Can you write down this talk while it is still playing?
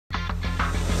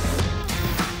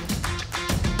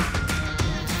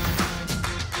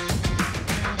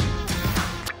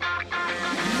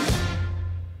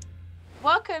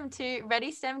Welcome to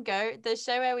Ready STEM Go, the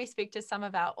show where we speak to some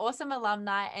of our awesome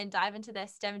alumni and dive into their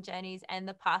STEM journeys and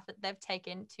the path that they've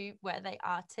taken to where they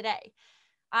are today.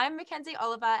 I'm Mackenzi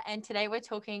Oliver, and today we're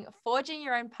talking Forging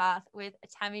Your Own Path with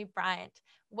Tammy Bryant.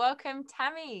 Welcome,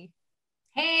 Tammy.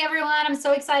 Hey, everyone. I'm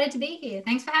so excited to be here.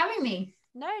 Thanks for having me.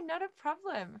 No, not a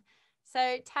problem.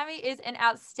 So Tammy is an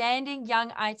outstanding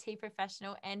young IT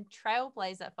professional and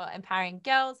trailblazer for empowering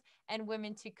girls and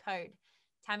women to code.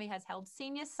 Tammy has held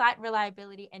senior site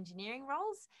reliability engineering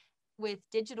roles with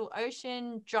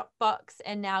DigitalOcean, Dropbox,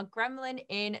 and now Gremlin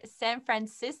in San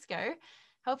Francisco,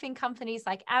 helping companies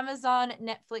like Amazon,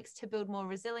 Netflix to build more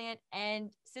resilient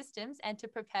systems and to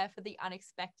prepare for the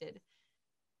unexpected.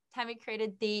 Tammy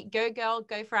created the Go Girl,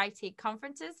 Go for IT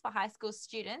conferences for high school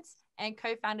students and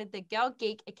co-founded the Girl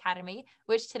Geek Academy,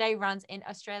 which today runs in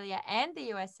Australia and the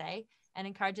USA and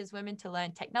encourages women to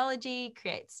learn technology,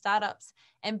 create startups,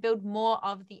 and build more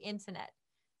of the internet.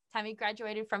 Tammy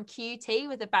graduated from QUT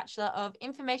with a Bachelor of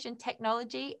Information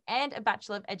Technology and a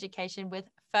Bachelor of Education with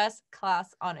first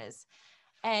class honours.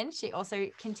 And she also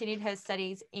continued her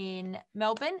studies in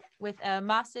Melbourne with a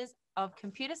Master's of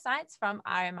Computer Science from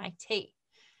RMIT.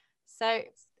 So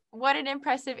what an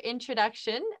impressive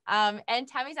introduction. And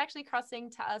Tammy's actually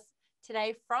crossing to us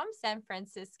today from San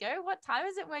Francisco. What time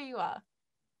is it where you are?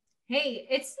 Hey,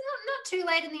 it's not too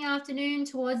late in the afternoon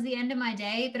towards the end of my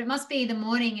day, but it must be the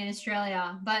morning in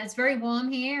Australia. But it's very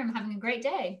warm here. I'm having a great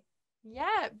day.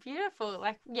 Yeah, beautiful.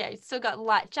 You still got a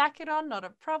light jacket on, not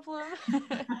a problem.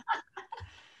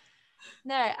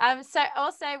 No, so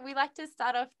also we like to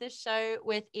start off this show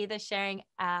with either sharing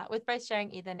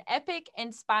either an epic,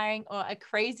 inspiring, or a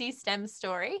crazy STEM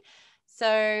story.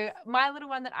 So my little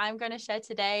one that I'm going to share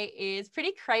today is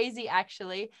pretty crazy,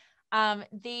 actually.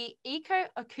 The Eco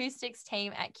Acoustics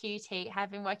team at QUT have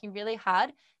been working really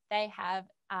hard. They have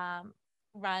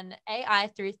run AI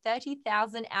through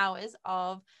 30,000 hours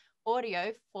of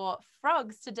audio for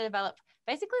frogs to develop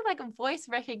basically like a voice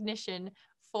recognition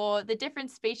for the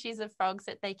different species of frogs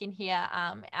that they can hear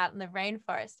out in the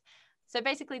rainforest. So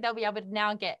basically they'll be able to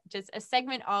now get just a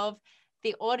segment of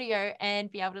the audio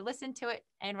and be able to listen to it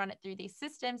and run it through these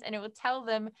systems, and it will tell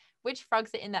them which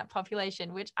frogs are in that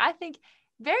population, which I think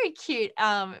very cute,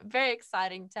 very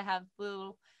exciting to have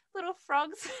little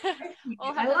frogs.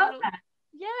 All have I love little, that.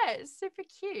 yeah, it's super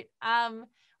cute.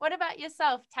 What about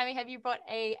yourself, Tammy? Have you brought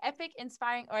a epic,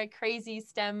 inspiring, or a crazy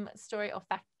STEM story or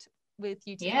fact with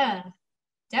you today? Yeah,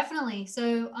 definitely.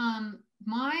 So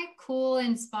my cool,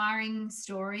 inspiring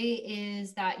story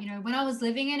is that, when I was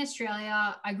living in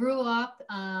Australia, I grew up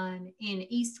in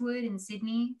Eastwood in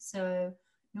Sydney, so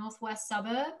northwest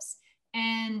suburbs.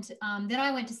 And then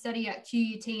I went to study at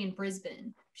QUT in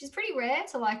Brisbane, which is pretty rare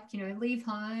to leave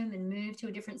home and move to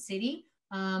a different city.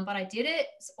 But I did it.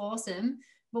 It's awesome.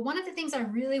 But one of the things I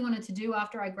really wanted to do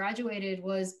after I graduated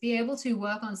was be able to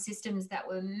work on systems that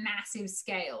were massive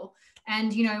scale.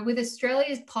 And, with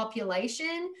Australia's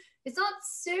population, it's not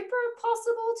super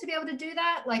possible to be able to do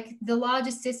that. Like the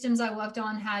largest systems I worked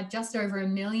on had just over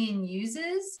 1 million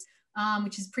users,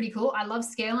 which is pretty cool. I love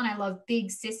scale and I love big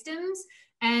systems.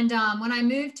 And when I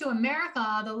moved to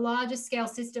America, the largest scale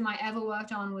system I ever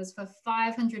worked on was for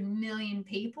 500 million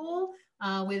people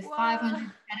with 500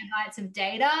 petabytes of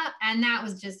data. And that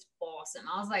was just awesome.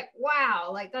 I was like,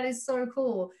 wow, like that is so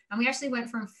cool. And we actually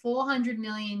went from 400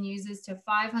 million users to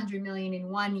 500 million in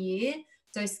 1 year.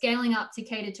 So scaling up to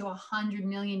cater to 100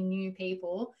 million new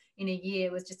people in a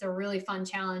year was just a really fun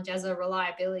challenge as a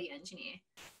reliability engineer.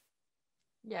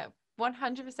 Yeah,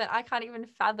 100%. I can't even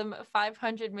fathom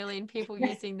 500 million people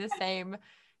using the same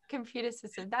computer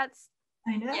system. That's,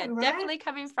 I know, yeah, right? definitely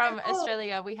coming from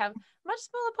Australia. We have much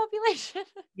smaller population.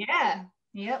 Yeah.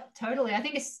 Yep, totally. I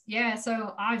think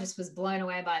so I just was blown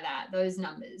away by those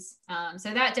numbers.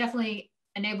 So that definitely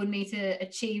enabled me to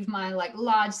achieve my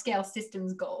large scale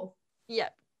systems goal. Yeah,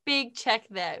 big check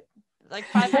there. Like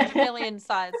 500 million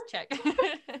size check.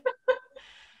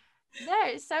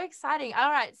 No, so exciting. All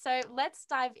right, so let's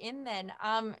dive in then.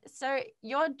 So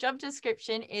your job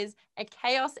description is a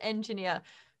chaos engineer.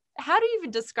 How do you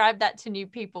even describe that to new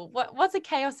people? What's a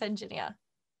chaos engineer?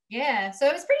 Yeah, so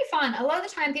it was pretty fun. A lot of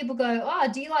the time people go, oh,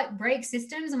 do you break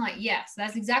systems? I'm like, yes,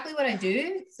 that's exactly what I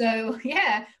do. So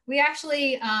yeah, we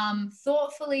actually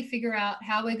thoughtfully figure out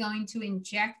how we're going to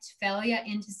inject failure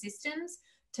into systems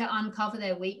to uncover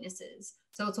their weaknesses.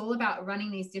 So it's all about running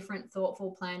these different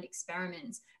thoughtful planned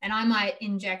experiments. And I might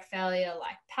inject failure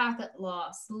like packet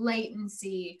loss,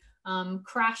 latency,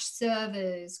 crash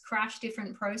servers, crash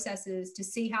different processes to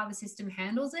see how the system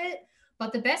handles it.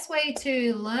 But the best way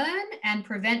to learn and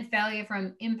prevent failure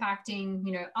from impacting,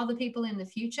 other people in the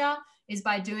future is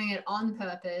by doing it on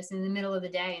purpose in the middle of the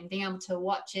day and being able to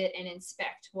watch it and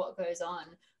inspect what goes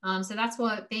on. So that's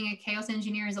what being a chaos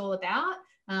engineer is all about.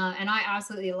 And I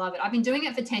absolutely love it. I've been doing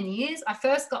it for 10 years. I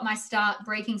first got my start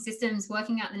breaking systems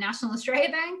working at the National Australia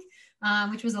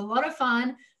Bank, which was a lot of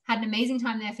fun. Had an amazing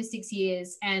time there for 6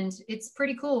 years. And it's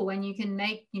pretty cool when you can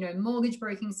make, mortgage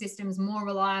broking systems more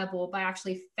reliable by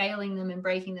actually failing them and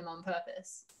breaking them on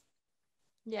purpose.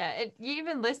 Yeah, you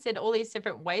even listed all these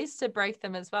different ways to break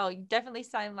them as well. You definitely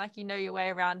sound like you know your way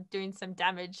around doing some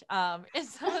damage in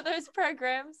some of those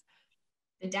programs.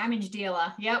 The damage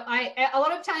dealer. Yep. A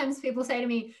lot of times people say to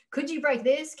me, could you break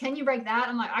this? Can you break that?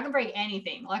 I'm like, I can break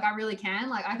anything. Like, I really can.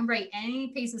 Like, I can break any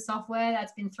piece of software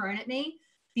that's been thrown at me.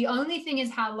 The only thing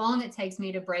is how long it takes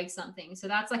me to break something. So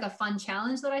that's like a fun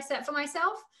challenge that I set for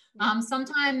myself.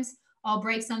 Sometimes I'll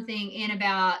break something in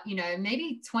about,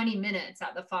 maybe 20 minutes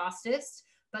at the fastest.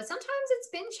 But sometimes it's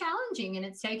been challenging, and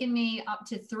it's taken me up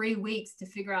to 3 weeks to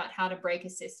figure out how to break a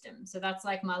system. So that's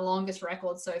like my longest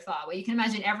record so far, where you can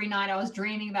imagine every night I was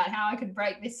dreaming about how I could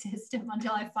break this system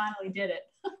until I finally did it.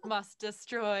 Must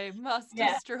destroy.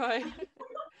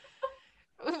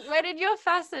 Where did your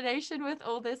fascination with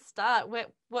all this start?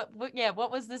 What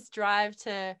was this drive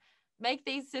to make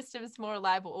these systems more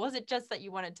reliable? Or was it just that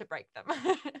you wanted to break them?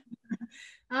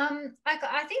 I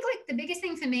think like the biggest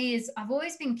thing for me is I've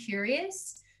always been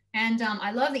curious, and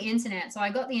I love the internet. So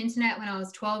I got the internet when I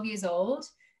was 12 years old,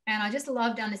 and I just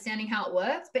loved understanding how it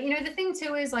works. But the thing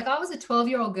too is, like, I was a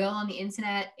 12-year-old girl on the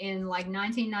internet in like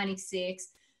 1996.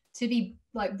 To be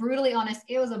like brutally honest,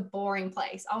 it was a boring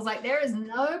place. I was like, there is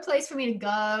no place for me to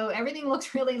go. Everything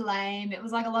looks really lame. It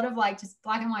was like a lot of like just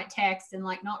black and white text and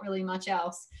like not really much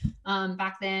else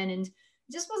back then. And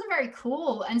it just wasn't very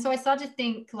cool. And so I started to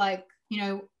think like,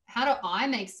 how do I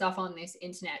make stuff on this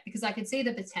internet? Because I could see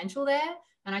the potential there.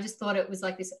 And I just thought it was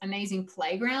like this amazing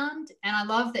playground. And I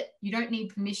love that you don't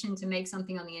need permission to make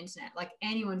something on the internet. Like,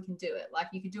 anyone can do it. Like,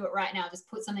 you could do it right now. Just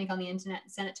put something on the internet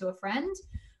and send it to a friend.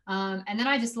 And then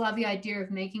I just love the idea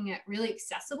of making it really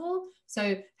accessible.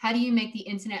 So how do you make the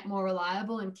internet more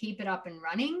reliable and keep it up and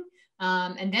running?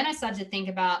 And then I started to think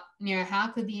about, how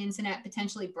could the internet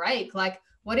potentially break? Like,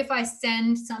 what if I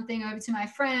send something over to my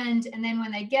friend, and then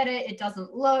when they get it, it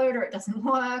doesn't load, or it doesn't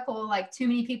work, or like too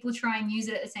many people try and use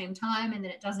it at the same time and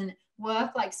then it doesn't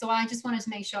work? Like, so I just wanted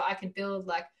to make sure I could build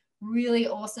like really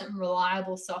awesome,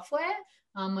 reliable software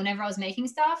whenever I was making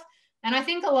stuff. And I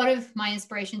think a lot of my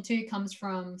inspiration too comes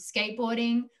from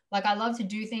skateboarding. Like, I love to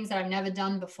do things that I've never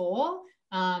done before,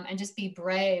 and just be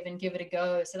brave and give it a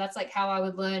go. So that's like how I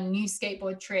would learn new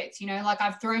skateboard tricks. Like,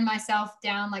 I've thrown myself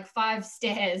down like 5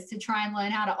 stairs to try and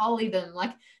learn how to ollie them.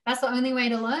 Like, that's the only way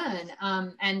to learn.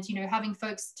 And having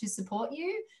folks to support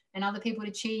you and other people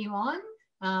to cheer you on.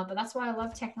 But that's why I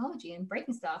love technology and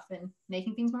breaking stuff and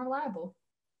making things more reliable.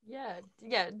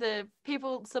 Yeah, the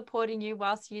people supporting you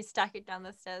whilst you stack it down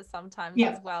the stairs sometimes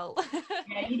as well.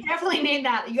 Yeah, you definitely need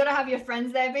that. You got to have your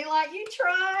friends there being like, you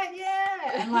tried,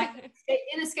 yeah. And like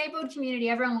in the skateboard community,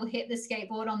 everyone will hit the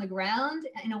skateboard on the ground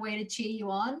in a way to cheer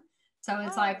you on. So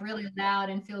it's like really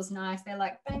loud and feels nice. They're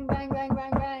like bang, bang, bang,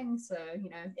 bang, bang. So,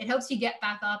 it helps you get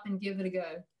back up and give it a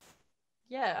go.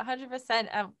 Yeah,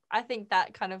 100%. I think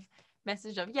that kind of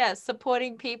message of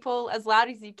supporting people as loud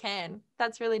as you can,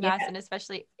 that's really nice. And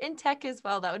especially in tech as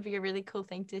well, that would be a really cool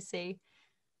thing to see.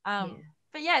 But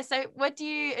so what do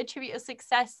you attribute your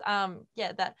success?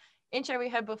 That intro we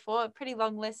heard before, a pretty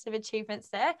long list of achievements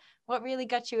there. What really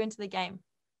got you into the game?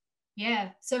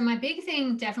 So my big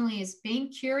thing definitely is being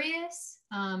curious,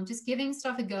 just giving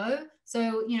stuff a go.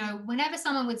 So whenever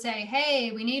someone would say,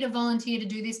 hey, we need a volunteer to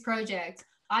do this project,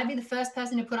 I'd be the first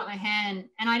person to put up my hand.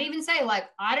 And I'd even say, like,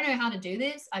 I don't know how to do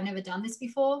this. I've never done this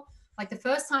before. Like, the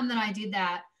first time that I did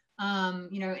that,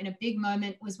 in a big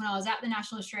moment was when I was at the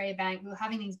National Australia Bank. We were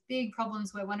having these big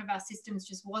problems where one of our systems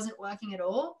just wasn't working at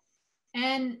all.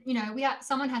 And,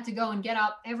 someone had to go and get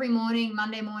up every morning,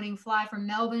 Monday morning, fly from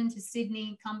Melbourne to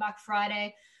Sydney, come back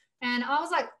Friday. And I was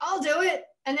like, I'll do it.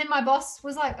 And then my boss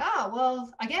was like, oh,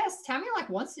 well, I guess Tammy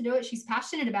wants to do it. She's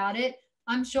passionate about it.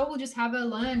 I'm sure we'll just have her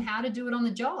learn how to do it on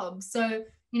the job. So,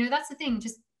 that's the thing,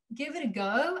 just give it a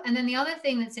go. And then the other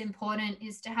thing that's important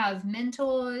is to have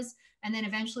mentors, and then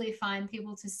eventually find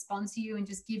people to sponsor you and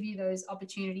just give you those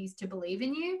opportunities to believe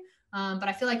in you. But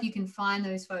I feel like you can find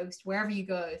those folks wherever you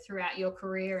go throughout your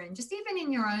career, and just even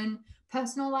in your own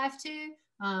personal life too.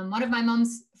 One of my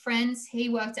mom's friends, he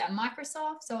worked at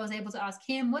Microsoft. So I was able to ask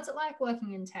him, what's it like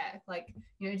working in tech? Like,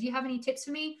 do you have any tips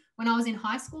for me when I was in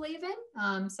high school even?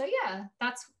 So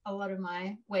that's a lot of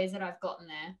my ways that I've gotten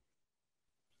there.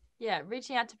 Yeah,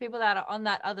 reaching out to people that are on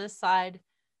that other side,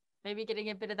 maybe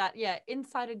getting a bit of that,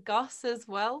 insider goss as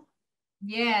well.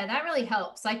 Yeah, that really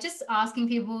helps. Like just asking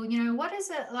people, what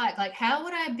is it like? Like, how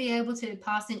would I be able to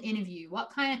pass an interview? What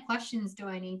kind of questions do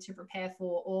I need to prepare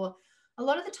for? Or a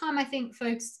lot of the time, I think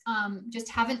folks just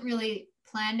haven't really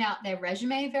planned out their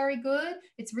resume very good.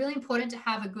 It's really important to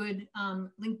have a good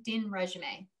LinkedIn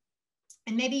resume.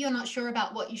 And maybe you're not sure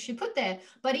about what you should put there.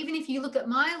 But even if you look at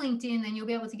my LinkedIn, then you'll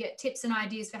be able to get tips and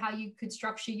ideas for how you could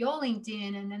structure your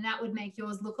LinkedIn. And then that would make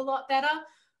yours look a lot better.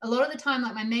 A lot of the time,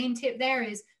 like my main tip there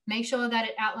is make sure that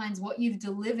it outlines what you've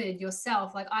delivered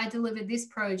yourself. Like I delivered this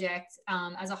project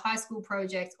as a high school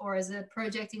project or as a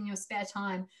project in your spare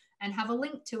time, and have a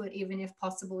link to it, even if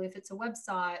possible, if it's a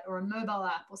website or a mobile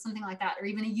app or something like that, or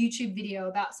even a YouTube video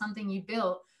about something you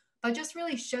built. But just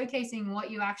really showcasing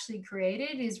what you actually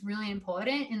created is really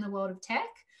important in the world of tech.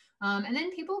 And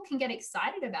then people can get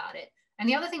excited about it. And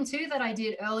the other thing too that I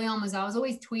did early on was I was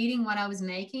always tweeting what I was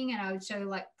making, and I would show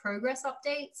like progress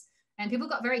updates, and people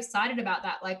got very excited about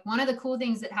that. Like one of the cool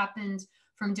things that happened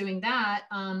from doing that,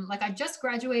 like I just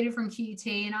graduated from QUT,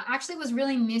 and I actually was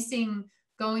really missing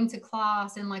going to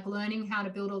class and like learning how to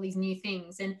build all these new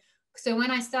things. And so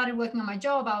when I started working on my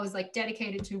job, I was like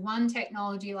dedicated to one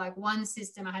technology, like one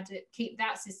system. I had to keep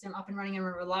that system up and running and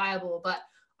reliable, but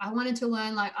I wanted to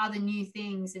learn like other new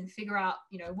things and figure out,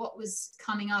 what was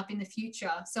coming up in the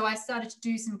future. So I started to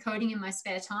do some coding in my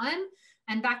spare time.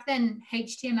 And back then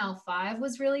HTML5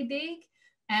 was really big.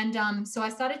 And so I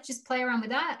started to just play around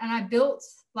with that. And I built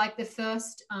like the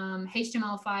first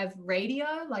HTML5 radio,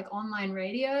 like online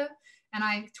radio. And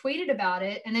I tweeted about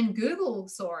it, and then Google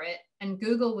saw it, and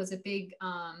Google was a big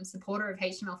supporter of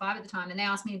HTML5 at the time, and they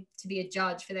asked me to be a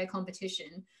judge for their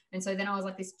competition. And so then I was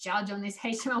like this judge on this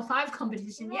HTML5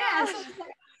 competition. Yeah, so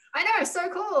I know, so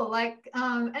cool. Like,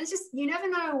 and it's just, you never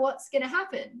know what's going to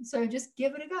happen. So just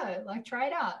give it a go, like try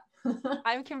it out.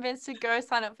 I'm convinced to go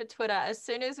sign up for Twitter as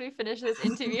soon as we finish this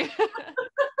interview.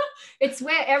 It's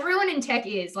where everyone in tech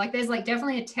is. Like there's like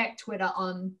definitely a tech Twitter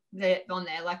on there.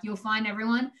 Like you'll find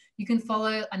everyone. You can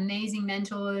follow amazing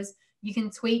mentors. You can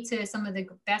tweet to some of the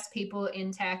best people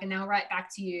in tech and they'll write back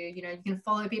to you. You can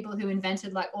follow people who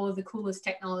invented like all of the coolest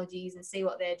technologies and see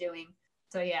what they're doing.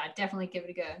 So yeah, definitely give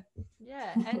it a go.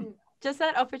 Yeah. And just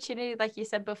that opportunity, like you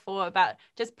said before, about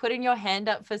just putting your hand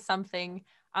up for something,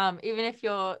 even if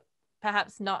you're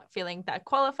perhaps not feeling that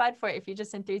qualified for it, if you're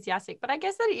just enthusiastic. But I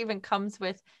guess that it even comes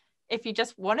with, if you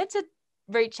just wanted to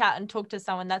reach out and talk to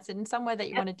someone that's in somewhere that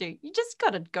you want to do, you just got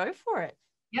to go for it.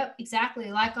 Yep,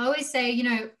 exactly. Like I always say,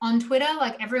 on Twitter,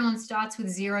 like everyone starts with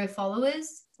 0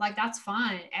 followers. Like that's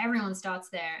fine. Everyone starts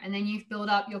there. And then you build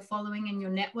up your following and your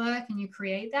network and you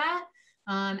create that.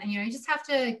 And you just have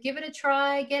to give it a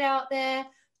try, get out there,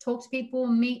 talk to people,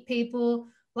 meet people,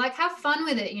 like have fun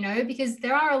with it, because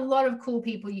there are a lot of cool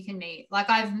people you can meet. Like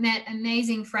I've met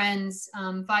amazing friends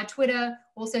via Twitter,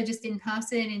 also just in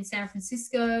person in San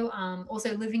Francisco,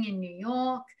 also living in New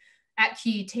York. At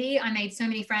QUT, I made so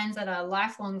many friends that are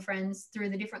lifelong friends through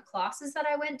the different classes that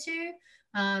I went to.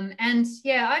 And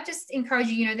yeah, I just encourage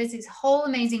you, there's this whole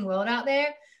amazing world out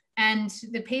there. And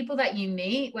the people that you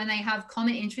meet when they have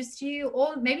common interests to you,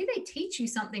 or maybe they teach you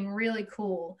something really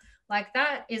cool, like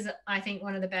that is, I think,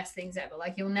 one of the best things ever.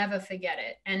 Like you'll never forget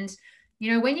it. And,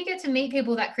 when you get to meet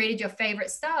people that created your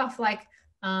favorite stuff, like,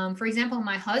 for example,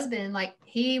 my husband, like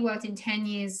he worked in 10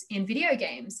 years in video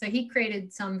games. So he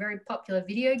created some very popular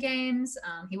video games.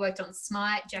 He worked on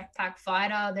Smite, Jetpack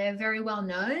Fighter. They're very well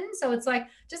known. So it's like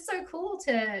just so cool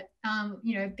to,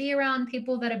 be around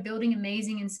people that are building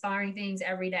amazing, inspiring things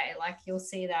every day. Like you'll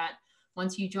see that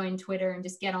once you join Twitter and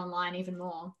just get online even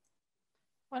more.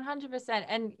 100%.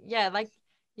 And yeah, like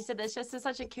you said, there's just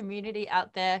such a community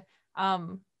out there.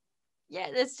 Yeah,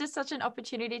 there's just such an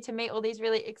opportunity to meet all these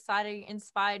really exciting,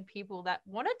 inspired people that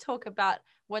want to talk about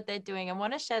what they're doing and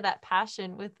want to share that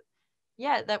passion with,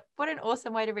 that what an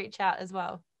awesome way to reach out as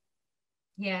well.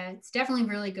 Yeah, it's definitely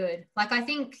really good. Like, I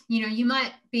think, you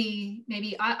might be,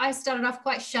 maybe I started off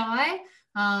quite shy.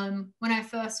 When I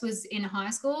first was in high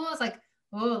school, I was like,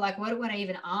 oh, like what would I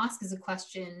even ask as a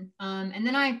question? And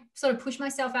then I sort of pushed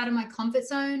myself out of my comfort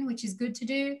zone, which is good to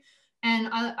do. And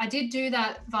I did do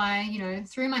that by,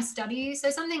 through my studies. So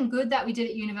something good that we did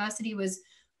at university was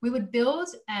we would build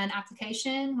an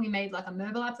application. We made like a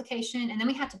mobile application and then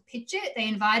we had to pitch it. They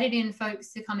invited in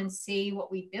folks to come and see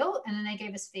what we built and then they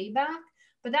gave us feedback.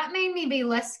 But that made me be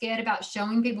less scared about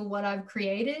showing people what I've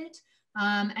created.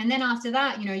 And then after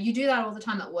that, you do that all the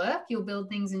time at work. You'll build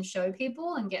things and show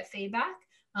people and get feedback.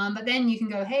 But then you can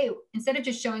go, hey, instead of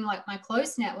just showing like my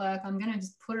close network, I'm going to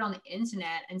just put it on the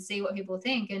internet and see what people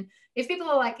think. And if people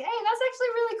are like, hey, that's actually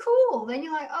really cool, then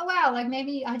you're like, oh, wow, like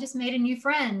maybe I just made a new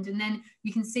friend. And then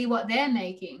you can see what they're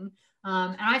making.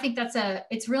 And I think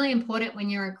it's really important when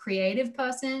you're a creative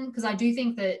person, because I do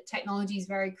think that technology is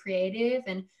very creative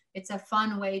and it's a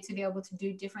fun way to be able to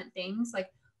do different things. Like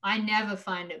I never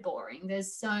find it boring.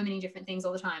 There's so many different things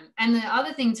all the time. And the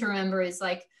other thing to remember is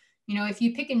like, you know, if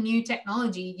you pick a new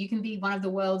technology, you can be one of the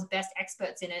world's best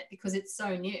experts in it because it's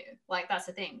so new. Like that's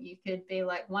the thing. You could be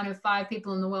like one of 5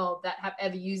 people in the world that have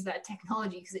ever used that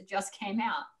technology because it just came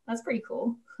out. That's pretty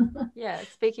cool. Yeah,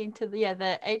 speaking to the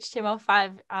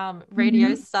HTML5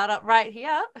 radio startup right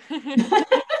here,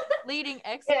 leading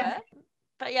expert. Yeah.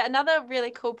 But yeah, another really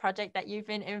cool project that you've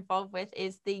been involved with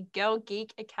is the Girl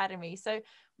Geek Academy. So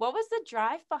what was the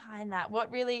drive behind that?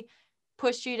 What really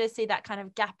pushed you to see that kind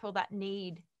of gap or that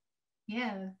need?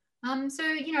 Yeah. So,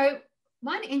 you know,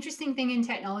 one interesting thing in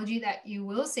technology that you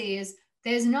will see is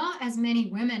there's not as many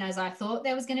women as I thought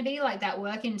there was going to be, like that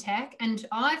work in tech. And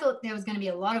I thought there was going to be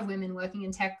a lot of women working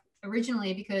in tech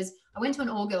originally because I went to an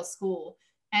all-girls school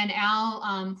and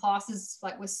our classes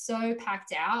like were so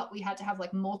packed out. We had to have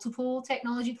like multiple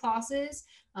technology classes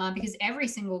because every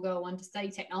single girl wanted to study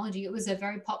technology. It was a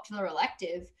very popular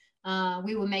elective.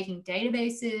 We were making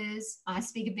databases. I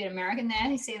speak a bit American there.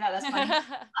 You see that? That's funny.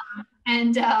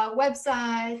 And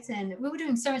websites, and we were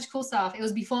doing so much cool stuff. It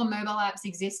was before mobile apps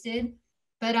existed.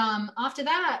 But after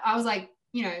that, I was like,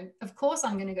 you know, of course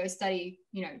I'm going to go study,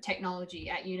 you know, technology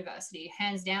at university,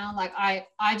 hands down. Like I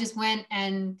just went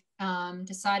and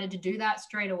decided to do that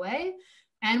straight away.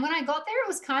 And when I got there, it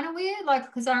was kind of weird, like,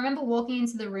 because I remember walking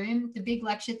into the room, the big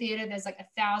lecture theater, there's like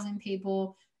 1,000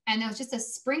 people, and there was just a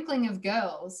sprinkling of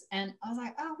girls. And I was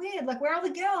like, oh, weird, like, where are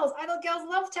the girls? I thought girls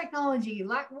love technology.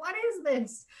 Like, what is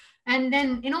this? And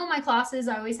then in all my classes,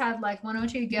 I always had like 1 or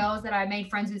 2 girls that I made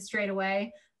friends with straight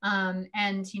away.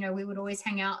 And, you know, we would always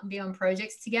hang out and be on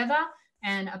projects together,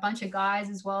 and a bunch of guys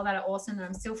as well that are awesome that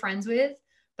I'm still friends with.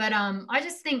 But I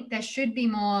just think there should be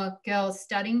more girls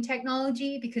studying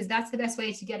technology because that's the best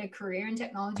way to get a career in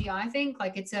technology, I think.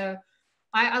 Like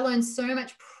I learned so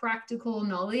much practical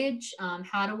knowledge,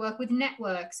 how to work with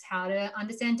networks, how to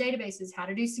understand databases, how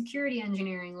to do security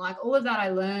engineering, like all of that I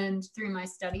learned through my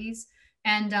studies.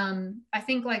 And I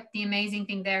think like the amazing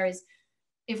thing there is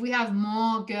if we have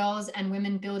more girls and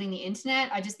women building the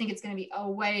internet, I just think it's going to be a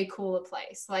way cooler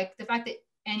place. Like the fact that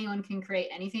anyone can create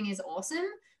anything is awesome.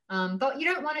 But you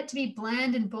don't want it to be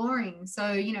bland and boring.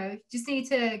 So, you know, just need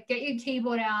to get your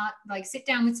keyboard out, like sit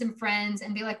down with some friends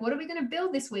and be like, what are we going to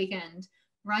build this weekend?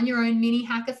 Run your own mini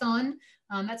hackathon.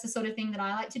 That's the sort of thing that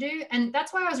I like to do. And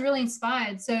that's why I was really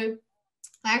inspired. So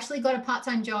I actually got a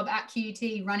part-time job at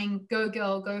QUT running Go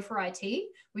Girl, Go for IT,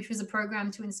 which was a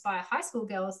program to inspire high school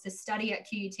girls to study at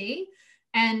QUT.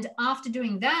 And after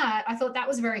doing that, I thought that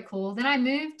was very cool. Then I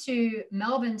moved to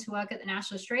Melbourne to work at the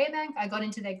National Australia Bank. I got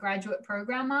into their graduate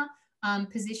programmer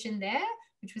position there,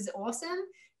 which was awesome,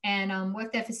 and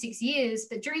worked there for 6 years.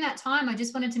 But during that time, I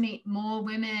just wanted to meet more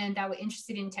women that were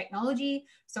interested in technology.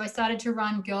 So I started to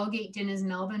run Girl Geek Dinners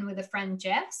Melbourne with a friend,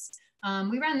 Jess.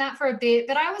 We ran that for a bit,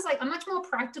 but I was like, I'm much more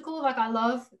practical. Like I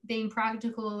love being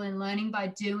practical and learning by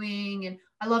doing. And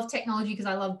I love technology because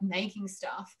I love making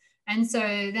stuff. And so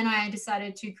then I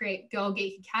decided to create Girl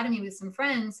Geek Academy with some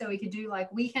friends so we could do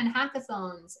like weekend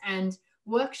hackathons and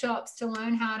workshops to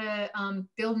learn how to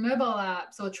build mobile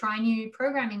apps or try new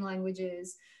programming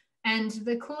languages. And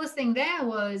the coolest thing there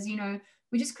was, you know,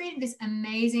 we just created this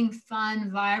amazing,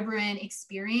 fun, vibrant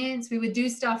experience. We would do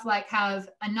stuff like have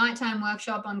a nighttime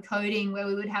workshop on coding where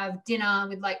we would have dinner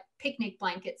with like picnic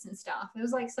blankets and stuff. It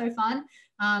was like so fun.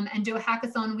 And do a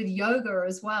hackathon with yoga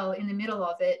as well in the middle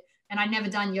of it. And I'd never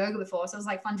done yoga before, so it was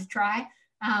like fun to try.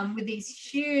 With these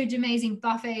huge, amazing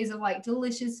buffets of like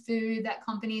delicious food that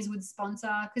companies would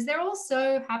sponsor because they're all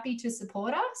so happy to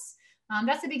support us.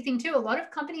 That's a big thing too. A lot of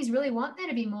companies really want there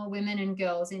to be more women and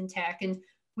girls in tech, and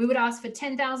we would ask for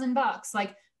 $10,000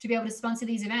 like to be able to sponsor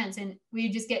these events, and we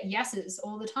just get yeses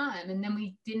all the time. And then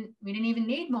we didn't even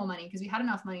need more money because we had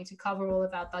enough money to cover all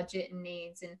of our budget and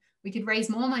needs, and we could raise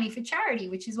more money for charity,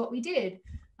 which is what we did.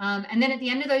 And then at the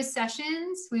end of those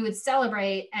sessions, we would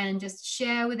celebrate and just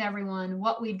share with everyone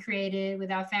what we'd created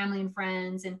with our family and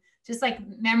friends, and just like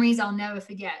memories I'll never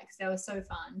forget because they were so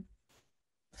fun.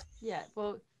 Yeah,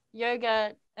 well,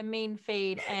 yoga, a mean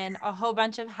feed, and a whole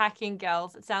bunch of hacking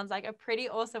girls. It sounds like a pretty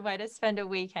awesome way to spend a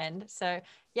weekend. So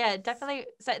yeah, definitely.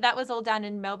 So that was all down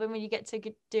in Melbourne when you get to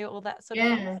do all that sort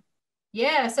of thing.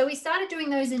 Yeah, so we started doing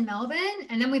those in Melbourne,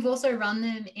 and then we've also run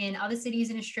them in other cities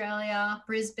in Australia,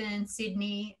 Brisbane,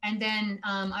 Sydney, and then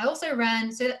I also ran.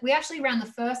 So we actually ran the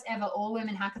first ever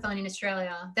all-women hackathon in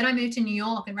Australia. Then I moved to New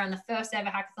York and ran the first ever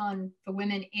hackathon for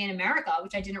women in America,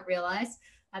 which I didn't realize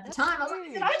at the That's time. I was like,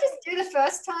 did huge. I just do the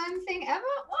first time thing ever?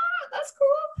 Wow, that's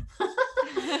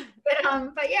cool.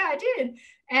 But yeah, I did,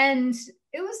 and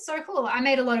it was so cool. I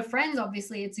made a lot of friends.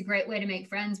 Obviously, it's a great way to make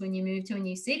friends when you move to a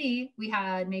new city. We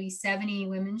had maybe 70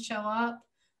 women show up,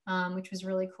 which was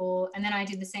really cool. And then I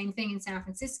did the same thing in San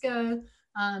Francisco.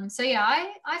 So yeah,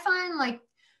 I find like,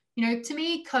 you know, to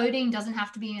me, coding doesn't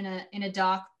have to be in a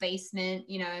dark basement.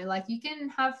 You know, like you can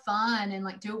have fun and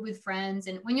like do it with friends.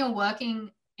 And when you're working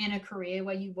in a career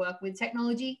where you work with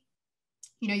technology,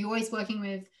 you know, you're always working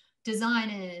with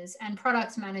designers and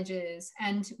product managers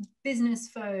and business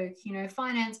folk, you know,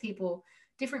 finance people,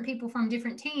 different people from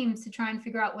different teams to try and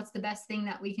figure out what's the best thing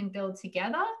that we can build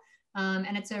together.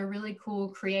 And it's a really cool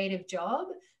creative job.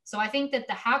 So I think that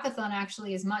the hackathon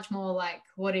actually is much more like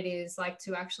what it is like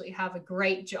to actually have a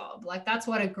great job. Like that's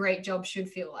what a great job should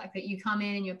feel like, that you come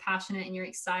in and you're passionate and you're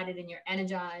excited and you're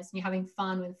energized and you're having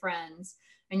fun with friends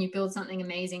and you build something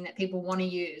amazing that people want to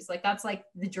use. Like that's like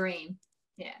the dream.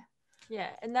 Yeah.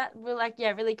 Yeah, and that will like,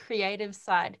 yeah, really creative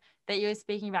side that you were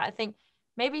speaking about. I think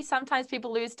maybe sometimes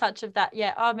people lose touch of that.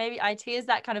 Yeah, oh, maybe IT is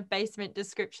that kind of basement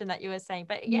description that you were saying.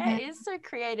 But yeah, Yeah. it is so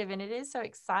creative and it is so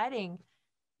exciting.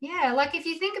 Yeah, like if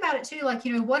you think about it too, like,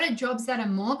 you know, what are jobs that are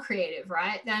more creative,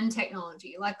 right, than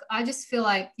technology? Like, I just feel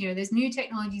like, you know, there's new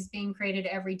technologies being created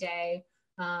every day.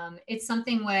 It's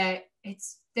something where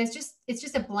it's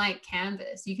just a blank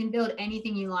canvas. You can build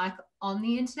anything you like on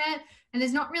the internet, and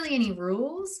there's not really any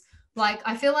rules. Like,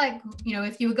 I feel like, you know,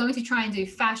 if you were going to try and do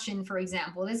fashion, for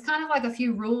example, there's kind of like a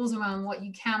few rules around what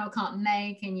you can or can't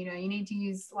make. And, you know, you need to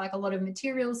use like a lot of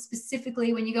materials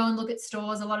specifically. When you go and look at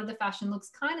stores, a lot of the fashion looks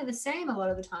kind of the same a lot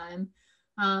of the time.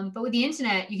 But with the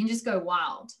internet, you can just go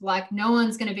wild. Like, no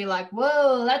one's going to be like,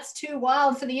 whoa, that's too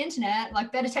wild for the internet.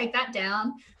 Like, better take that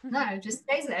down. No, it just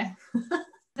stays there.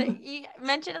 So you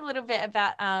mentioned a little bit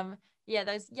about yeah,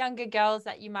 those younger girls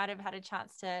that you might have had a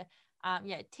chance to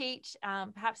yeah, teach,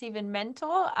 perhaps even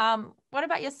mentor. What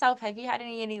about yourself? Have you had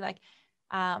any like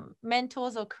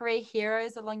mentors or career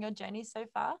heroes along your journey so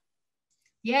far?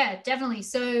 Yeah, definitely.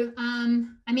 So,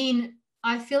 I mean,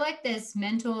 I feel like there's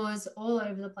mentors all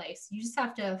over the place. You just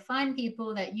have to find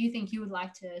people that you think you would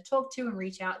like to talk to and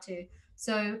reach out to.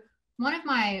 So, one of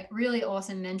my really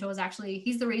awesome mentors, actually,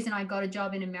 he's the reason I got a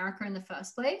job in America in the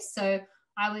first place. So,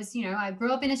 I was, you know, I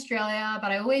grew up in Australia,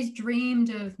 but I always dreamed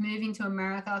of moving to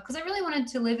America because I really wanted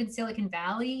to live in Silicon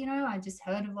Valley. You know, I just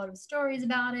heard a lot of stories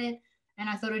about it, and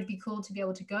I thought it'd be cool to be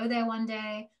able to go there one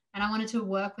day, and I wanted to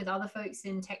work with other folks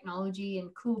in technology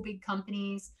and cool big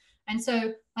companies. And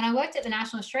so when I worked at the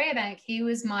National Australia Bank, he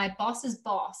was my boss's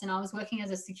boss, and I was working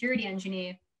as a security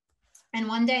engineer. And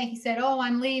one day he said, "Oh,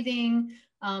 I'm leaving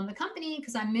the company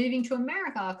because I'm moving to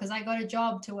America because I got a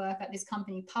job to work at this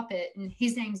company, Puppet, and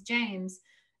his name's James."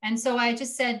 And so I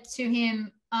just said to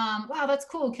him, "Wow, that's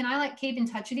cool. Can I like keep in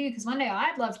touch with you? Because one day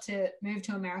I'd love to move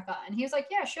to America." And he was like,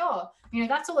 "Yeah, sure. You know,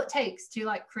 that's all it takes to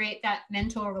like create that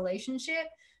mentor relationship."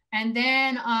 And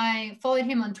then I followed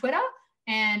him on Twitter,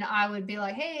 and I would be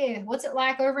like, "Hey, what's it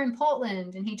like over in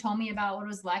Portland?" And he told me about what it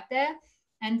was like there.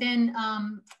 And then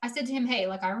I said to him, "Hey,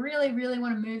 like I really, really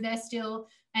want to move there still."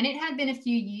 And it had been a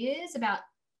few years, about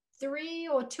 3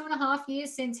 or 2.5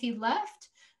 years since he left.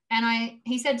 And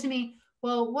he said to me,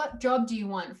 "Well, what job do you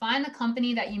want? Find the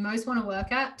company that you most want to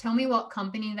work at. Tell me what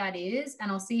company that is, and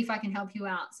I'll see if I can help you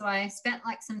out." So I spent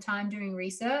like some time doing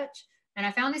research, and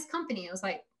I found this company. I was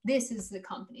like, "This is the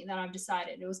company that I've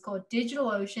decided." It was called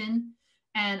DigitalOcean.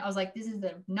 And I was like, "This is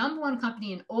the number one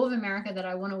company in all of America that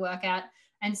I want to work at."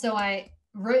 And so I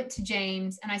wrote to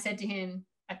James and I said to him,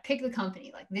 "I picked the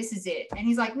company, like this is it." And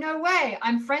he's like, "No way,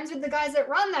 I'm friends with the guys that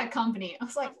run that company." I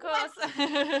was like, Of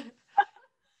course.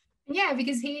 yeah,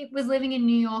 because he was living in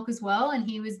New York as well, and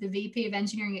he was the VP of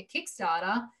engineering at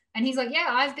Kickstarter. And he's like, "Yeah,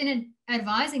 I've been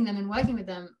advising them and working with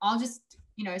them. I'll just,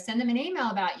 you know, send them an email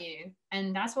about you."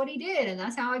 And that's what he did. And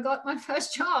that's how I got my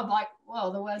first job. Like,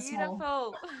 well, the word's small.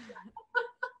 Beautiful.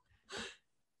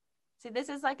 See, this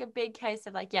is like a big case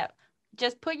of like, yeah,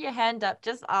 just put your hand up,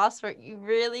 just ask for it. You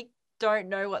really don't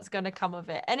know what's going to come of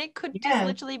it. And it could just Yeah.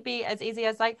 literally be as easy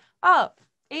as like, oh,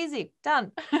 easy,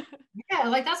 done. Yeah,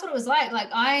 like that's what it was like. Like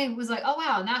I was like, "Oh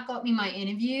wow," and that got me my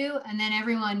interview. And then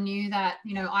everyone knew that,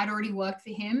 you know, I'd already worked for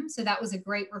him. So that was a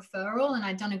great referral, and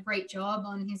I'd done a great job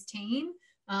on his team.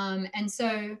 And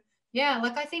so yeah,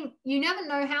 like I think you never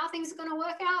know how things are gonna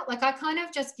work out. Like I kind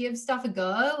of just give stuff a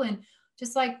go and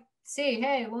just like see,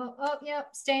 hey, well, oh, yep,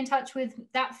 stay in touch with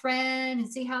that friend and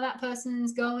see how that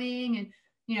person's going. And,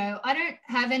 I don't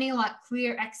have any like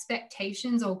clear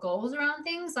expectations or goals around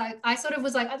things. Like I sort of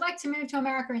was like, I'd like to move to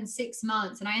America in 6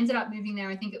 months. And I ended up moving there,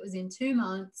 I think it was in 2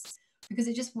 months, because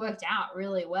it just worked out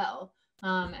really well.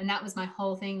 And that was my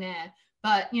whole thing there.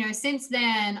 But, since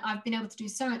then, I've been able to do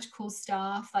so much cool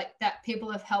stuff like that people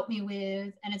have helped me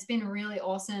with. And it's been really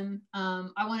awesome.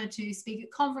 I wanted to speak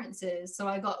at conferences. So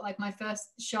I got like my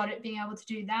first shot at being able to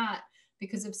do that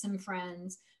because of some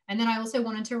friends. And then I also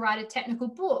wanted to write a technical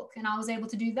book, and I was able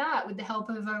to do that with the help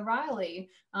of O'Reilly.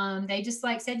 They just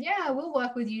like said, yeah, we'll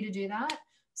work with you to do that.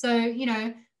 So,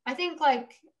 I think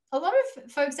like a lot of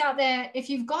folks out there, if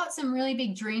you've got some really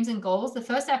big dreams and goals, the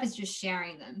first step is just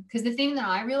sharing them. Because the thing that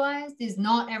I realized is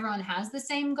not everyone has the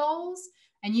same goals.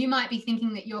 And you might be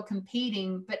thinking that you're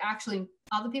competing, but actually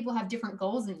other people have different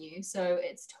goals than you. So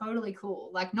it's totally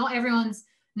cool. Like not everyone's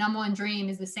number one dream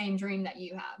is the same dream that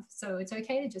you have. So it's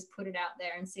okay to just put it out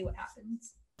there and see what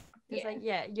happens. It's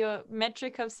like, your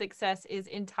metric of success is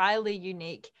entirely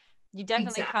unique. You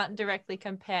definitely can't directly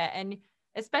compare. And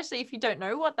especially if you don't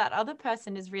know what that other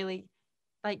person is really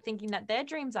like thinking that their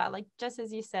dreams are, like just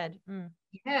as you said.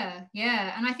 Yeah.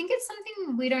 And I think it's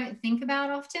something we don't think about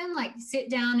often, like sit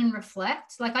down and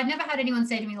reflect. Like I'd never had anyone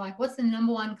say to me, like, what's the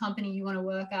number one company you want to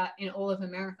work at in all of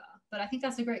America? But I think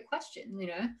that's a great question.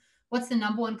 What's the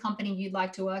number one company you'd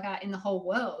like to work at in the whole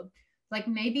world? Like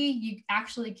maybe you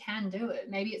actually can do it.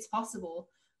 Maybe it's possible.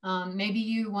 Maybe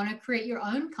you want to create your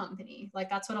own company. Like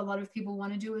that's what a lot of people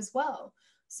want to do as well.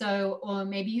 So, or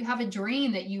maybe you have a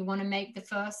dream that you want to make the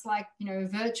first, like,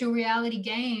 virtual reality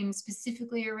game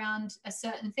specifically around a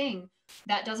certain thing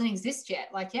that doesn't exist yet.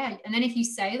 Like, yeah. And then if you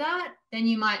say that, then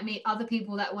you might meet other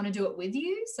people that want to do it with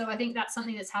you. So I think that's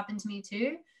something that's happened to me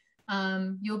too.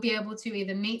 You'll be able to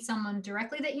either meet someone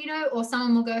directly that or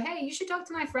someone will go, hey, you should talk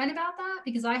to my friend about that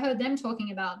because I heard them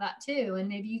talking about that too. And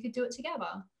maybe you could do it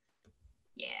together.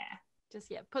 Yeah. Just,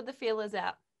 put the feelers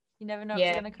out. You never know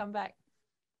what's going to come back.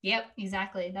 Yep,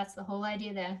 exactly. That's the whole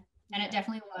idea there. And it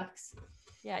definitely works.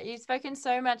 Yeah, you've spoken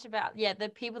so much about,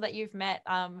 the people that you've met,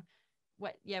 when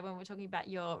we're talking about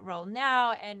your role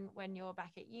now and when you're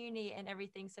back at uni and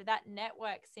everything. So that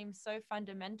network seems so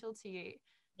fundamental to you.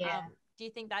 Yeah. Do you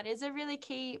think that is a really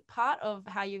key part of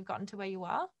how you've gotten to where you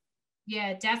are?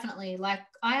 Yeah, definitely. Like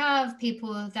I have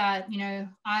people that,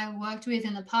 I worked with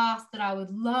in the past that I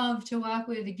would love to work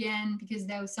with again because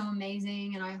they were so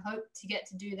amazing. And I hope to get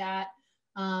to do that.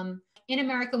 In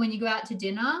America, when you go out to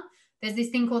dinner, there's this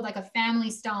thing called like a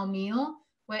family style meal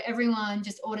where everyone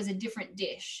just orders a different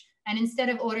dish. And instead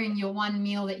of ordering your one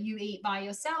meal that you eat by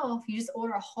yourself, you just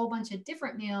order a whole bunch of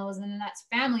different meals. And then that's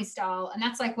family style. And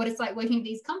that's like what it's like working at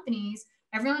these companies.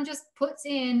 Everyone just puts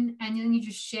in and then you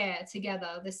just share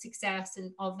together the success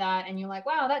of that. And you're like,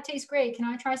 wow, that tastes great. Can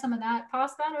I try some of that?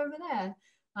 Pass that over there.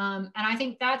 And I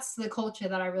think that's the culture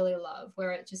that I really love,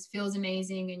 where it just feels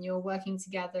amazing and you're working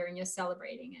together and you're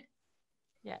celebrating it.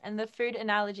 Yeah, and the food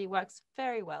analogy works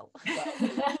very well.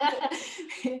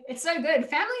 It's so good.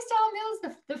 Family style meals,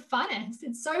 the funnest.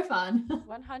 It's so fun.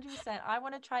 100%. I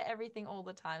want to try everything all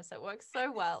the time, so it works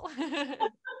so well.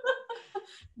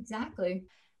 Exactly.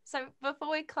 So before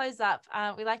we close up,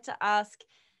 we like to ask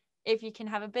if you can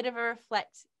have a bit of a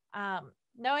reflect,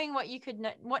 knowing what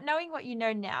you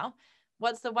know now.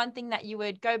 What's the one thing that you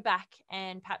would go back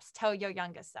and perhaps tell your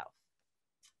younger self?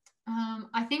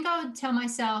 I think I would tell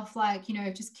myself, like,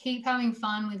 just keep having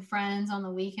fun with friends on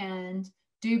the weekend,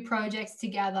 do projects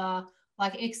together,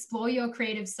 like explore your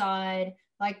creative side.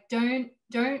 Like, don't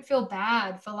feel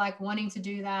bad for like wanting to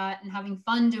do that and having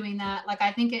fun doing that. Like,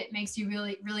 I think it makes you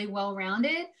really, really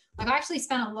well-rounded. Like I actually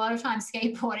spent a lot of time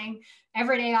skateboarding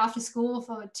every day after school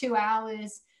for 2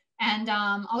 hours. And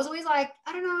I was always like,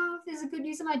 I don't know if there's a good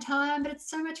use of my time, but it's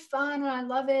so much fun and I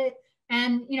love it.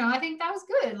 And, I think that was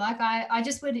good. Like, I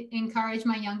just would encourage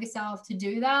my younger self to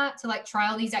do that, to like try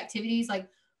all these activities. Like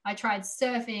I tried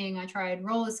surfing, I tried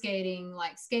roller skating,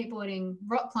 like skateboarding,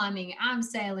 rock climbing,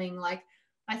 abseiling. Like,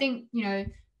 I think,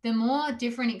 the more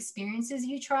different experiences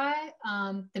you try,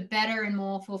 the better and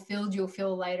more fulfilled you'll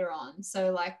feel later on.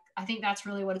 So like, I think that's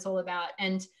really what it's all about.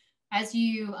 And as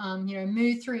you,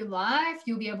 move through life,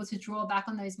 you'll be able to draw back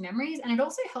on those memories. And it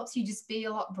also helps you just be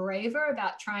a lot braver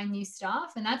about trying new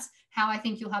stuff. And that's how I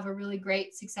think you'll have a really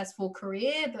great, successful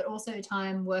career, but also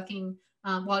time working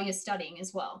while you're studying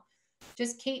as well.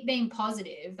 Just keep being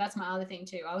positive. That's my other thing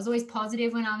too. I was always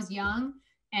positive when I was young.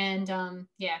 And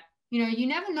you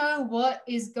never know what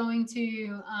is going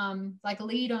to like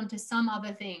lead on to some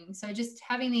other thing. So just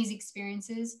having these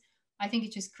experiences, I think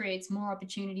it just creates more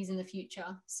opportunities in the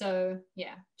future. So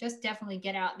yeah, just definitely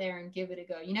get out there and give it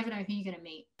a go. You never know who you're going to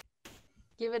meet.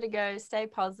 Give it a go. Stay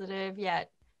positive. Yeah.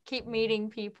 Keep meeting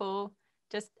people.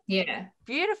 Just Yeah.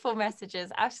 beautiful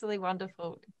messages. Absolutely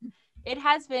wonderful. It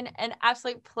has been an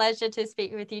absolute pleasure to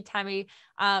speak with you, Tammy.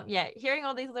 Yeah, hearing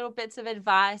all these little bits of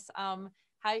advice,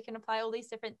 how you can apply all these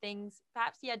different things,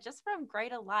 perhaps, yeah, just from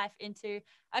greater life into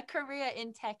a career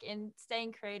in tech and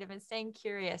staying creative and staying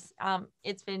curious.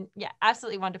 It's been, yeah,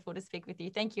 absolutely wonderful to speak with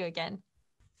you. Thank you again.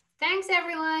 Thanks,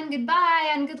 everyone. Goodbye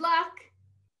and good luck.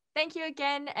 Thank you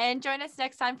again, and join us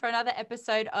next time for another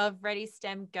episode of Ready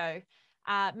STEM Go.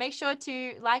 Make sure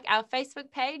to like our Facebook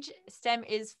page. STEM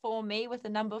is for me with the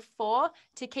number 4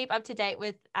 to keep up to date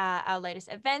with our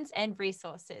latest events and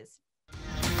resources.